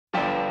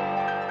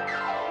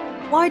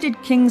Why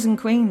did kings and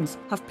queens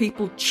have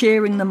people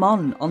cheering them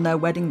on their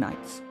wedding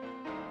nights?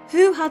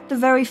 Who had the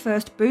very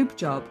first boob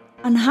job?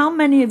 And how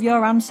many of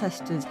your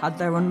ancestors had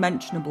their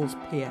unmentionables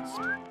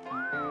pierced?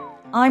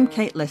 I'm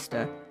Kate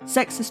Lister,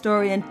 sex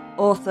historian,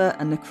 author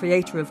and the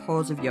creator of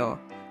Whores of Yore,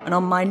 and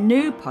on my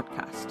new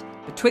podcast,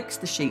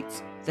 Betwixt the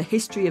Sheets, the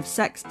history of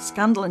sex,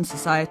 scandal and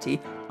society,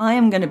 I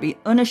am going to be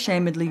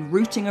unashamedly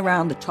rooting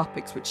around the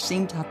topics which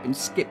seem to have been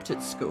skipped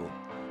at school.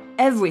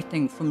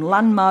 Everything from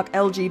landmark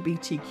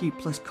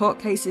LGBTQ+ court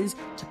cases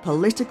to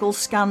political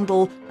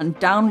scandal and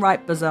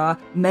downright bizarre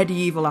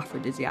medieval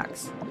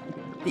aphrodisiacs.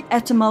 The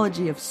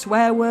etymology of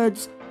swear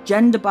words,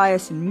 gender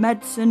bias in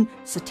medicine,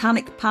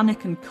 satanic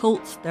panic and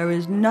cults, there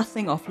is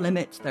nothing off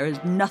limits, there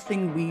is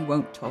nothing we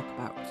won't talk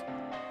about.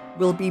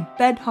 We'll be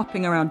bed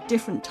hopping around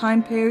different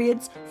time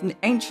periods, from the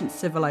ancient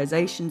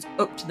civilisations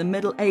up to the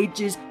Middle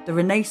Ages, the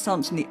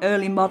Renaissance and the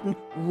early modern,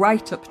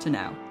 right up to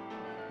now.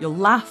 You'll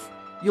laugh,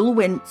 you'll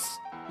wince,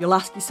 you'll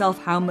ask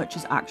yourself how much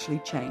has actually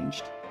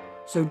changed.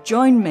 So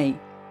join me,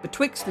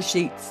 Betwixt the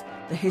Sheets,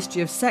 the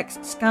history of sex,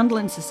 scandal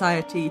and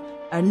society,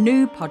 a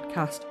new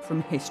podcast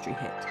from History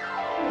Hit.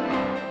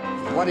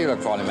 What do you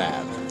look for in a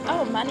man?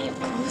 Oh, money,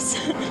 of course.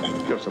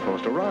 You're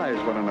supposed to rise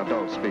when an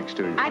adult speaks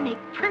to you. I make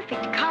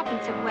perfect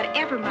copies of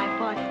whatever my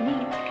boss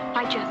needs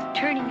by just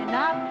turning a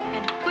knob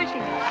and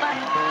pushing a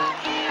button.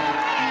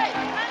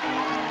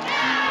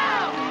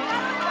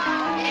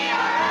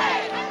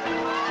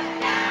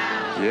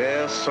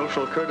 Yes,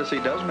 social courtesy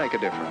does make a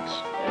difference.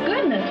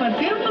 Goodness, what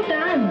beautiful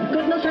diamonds.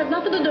 Goodness has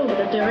nothing to do with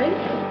it, dearie.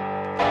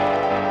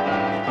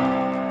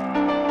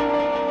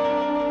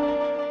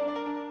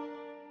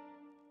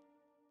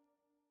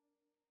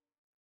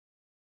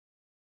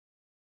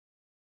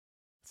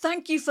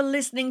 Thank you for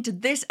listening to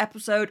this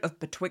episode of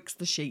Betwixt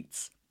the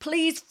Sheets.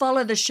 Please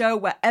follow the show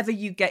wherever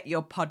you get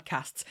your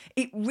podcasts.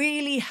 It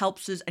really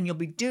helps us and you'll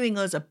be doing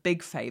us a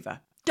big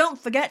favour. Don't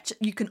forget,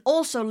 you can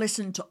also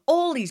listen to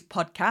all these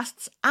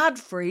podcasts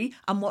ad-free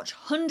and watch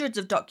hundreds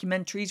of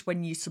documentaries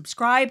when you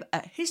subscribe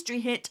at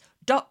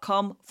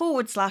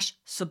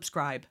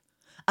historyhit.com/subscribe.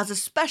 As a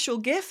special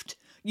gift,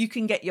 you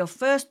can get your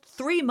first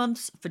 3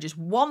 months for just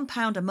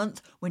 £1 a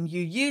month when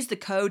you use the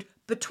code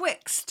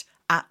BETWIXT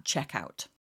at checkout.